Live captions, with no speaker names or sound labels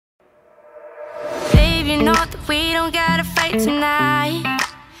know that we don't gotta fight tonight.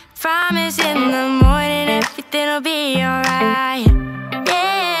 Promise in the morning everything'll be alright.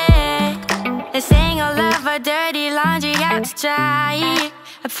 Yeah, let's hang all of our dirty laundry out to dry.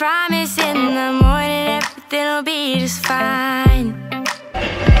 I promise in the morning everything'll be just fine.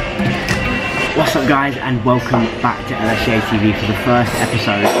 What's up guys, and welcome back to LSJ TV for the first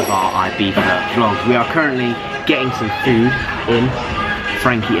episode of our IBIZA vlogs. We are currently getting some food in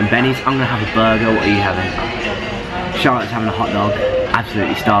Frankie and Benny's. I'm gonna have a burger. What are you having? Charlotte's having a hot dog.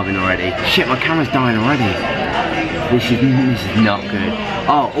 Absolutely starving already. Shit, my camera's dying already. This is not good.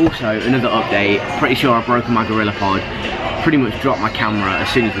 Oh, also another update. Pretty sure I've broken my Gorilla Pod. Pretty much dropped my camera as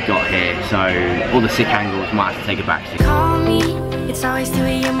soon as we got here, so all the sick angles might have to take a backseat. Call me, it's always 2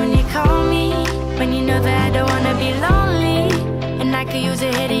 AM when you call me. When you know that I don't wanna be lonely, and I could use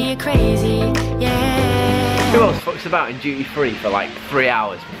a hit of you crazy, yeah. Who else fucks about in duty free for like 3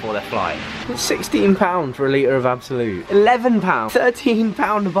 hours before their flight? £16 for a litre of Absolute. £11,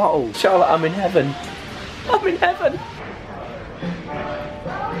 £13 a bottle. Charlotte, I'm in heaven. I'm in heaven.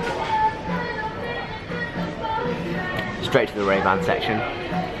 Straight to the Ray-Ban section.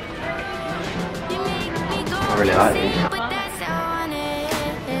 I really like these.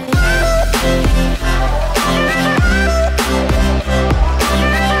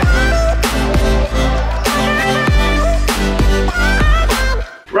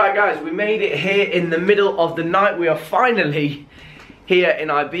 Right guys, we made it here in the middle of the night. We are finally here in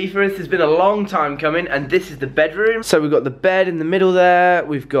Ibiza. This has been a long time coming, and this is the bedroom. So we've got the bed in the middle there,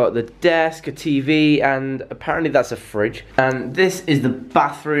 we've got the desk, a TV, and apparently that's a fridge. And this is the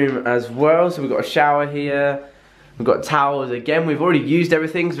bathroom as well. So we've got a shower here, we've got towels again. We've already used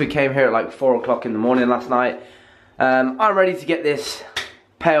everything because we came here at like 4 o'clock in the morning last night. I'm ready to get this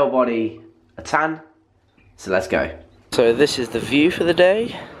pale body a tan, so let's go. So this is the view for the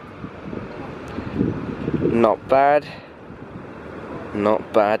day. Not bad.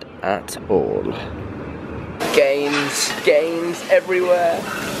 Not bad at all. Games everywhere.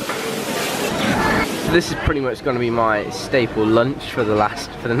 This is pretty much going to be my staple lunch for the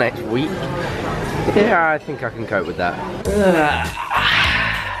next week. Yeah, I think I can cope with that.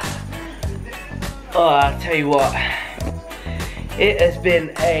 Oh, I'll tell you what. It has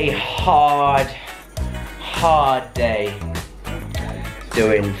been a hard day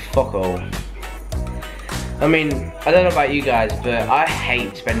doing fuck all. I mean, I don't know about you guys, but I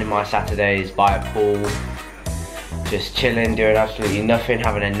hate spending my Saturdays by a pool, just chilling, doing absolutely nothing,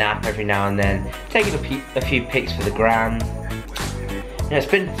 having a nap every now and then, taking a few pics for the gram. Yeah, it's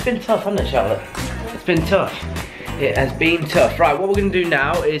been tough, hasn't it, Charlotte? It's been tough. It has been tough. Right, what we're gonna do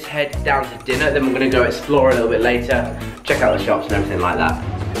now is head down to dinner, then we're gonna go explore a little bit later, check out the shops and everything like that.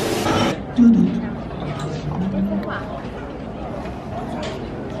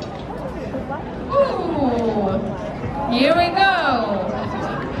 Here we go.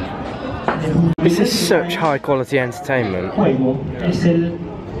 This is such high quality entertainment.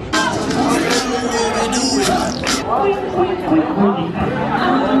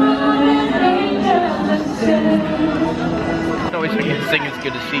 Always we can sing as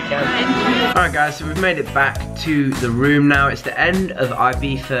good as she can. Alright guys, so we've made it back to the room now. It's the end of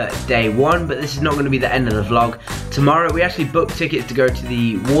Ibiza day 1, but this is not going to be the end of the vlog. Tomorrow, we actually booked tickets to go to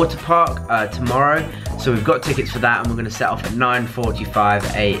the water park tomorrow. So we've got tickets for that, and we're going to set off at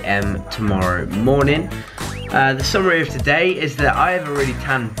 9:45 AM tomorrow morning. The summary of today is that I have a really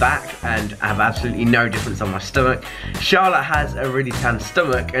tan back and have absolutely no difference on my stomach. Charlotte has a really tan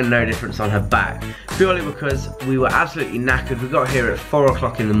stomach and no difference on her back, purely because we were absolutely knackered. We got here at 4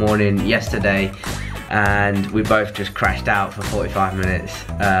 o'clock in the morning yesterday, and we both just crashed out for 45 minutes.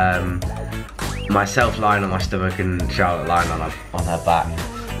 Myself lying on my stomach and Charlotte lying on her back.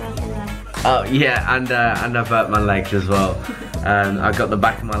 Oh yeah, and I burnt my legs as well. I got the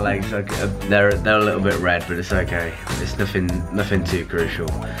back of my legs. They're a little bit red, but it's okay. It's nothing too crucial.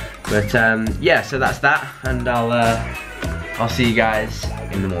 But yeah, so that's that, and I'll see you guys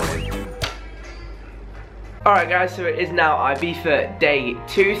in the morning. Alright guys, so it is now Ibiza day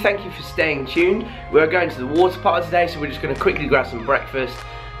 2. Thank you for staying tuned. We're going to the water park today, so we're just going to quickly grab some breakfast.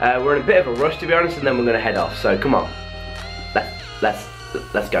 We're in a bit of a rush, to be honest, and then we're going to head off. So come on, let's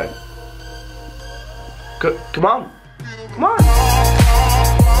go. Come on. Come on.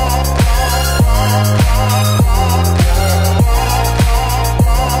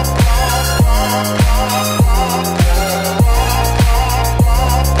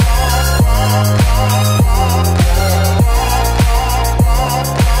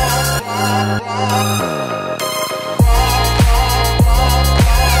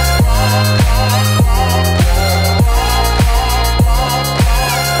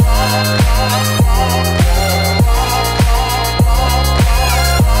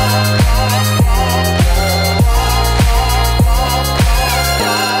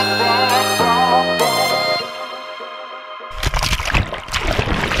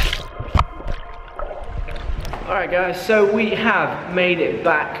 Alright guys, so we have made it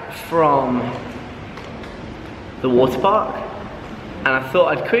back from the water park, and I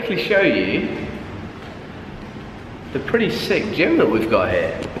thought I'd quickly show you the pretty sick gym that we've got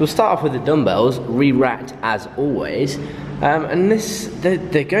here. We'll start off with the dumbbells, re-racked as always. And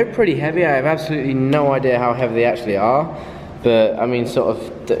they go pretty heavy. I have absolutely no idea how heavy they actually are. But I mean, sort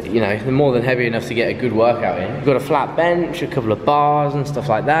of, you know, they're more than heavy enough to get a good workout in. We've got a flat bench, a couple of bars and stuff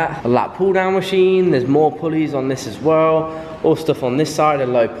like that. A lat pull down machine, there's more pulleys on this as well. All stuff on this side, a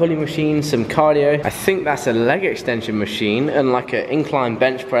low pulley machine, some cardio. I think that's a leg extension machine and like an incline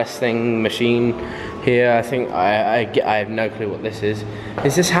bench press thing machine here. I think, I have no clue what this is.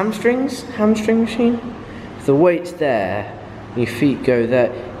 Is this hamstrings? Hamstring machine? The weight's there, your feet go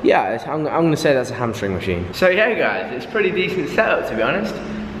there. Yeah, I'm gonna say that's a hamstring machine. So yeah guys, it's pretty decent setup to be honest.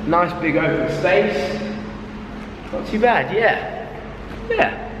 Nice big open space. Not too bad, yeah.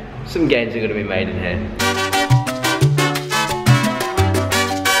 Yeah, some gains are gonna be made in here.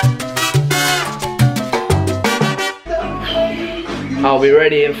 I'll be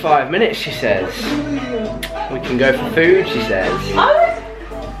ready in 5 minutes, she says. We can go for food, she says. I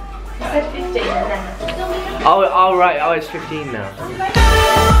said 15 then. Oh right, oh it's 15 now.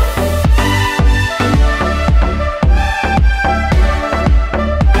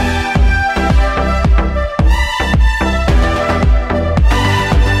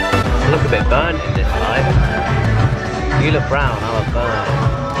 I look a bit burnt in this light. You look brown, I look burnt.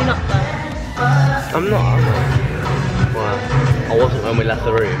 You're not burnt. I'm not. Well, I wasn't when we left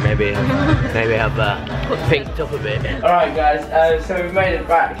the room. Maybe I've pinked up a bit. Alright guys, so we've made it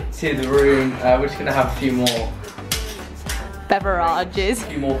back to the room. We're just gonna have a few more beverages.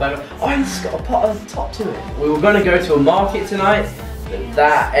 Oh, and it's got a pot on top to it. We were gonna go to a market tonight, but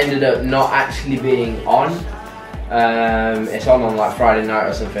that ended up not actually being on. It's on like Friday night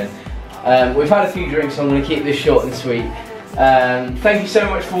or something. We've had a few drinks, so I'm gonna keep this short and sweet. Thank you so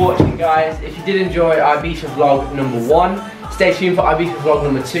much for watching guys. If you did enjoy IBIZA vlog number 1, stay tuned for IBIZA vlog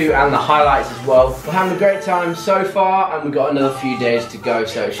number 2 and the highlights as well. We're having a great time so far and we've got another few days to go,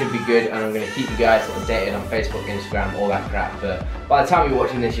 so it should be good, and I'm going to keep you guys updated on Facebook, Instagram, all that crap, but by the time you're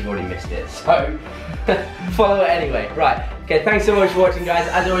watching this you've already missed it, so follow it anyway. Right, okay, thanks so much for watching guys.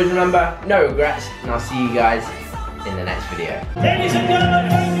 As always, remember, no regrets, and I'll see you guys in the next video. Ladies and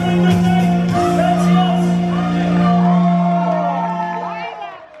gentlemen,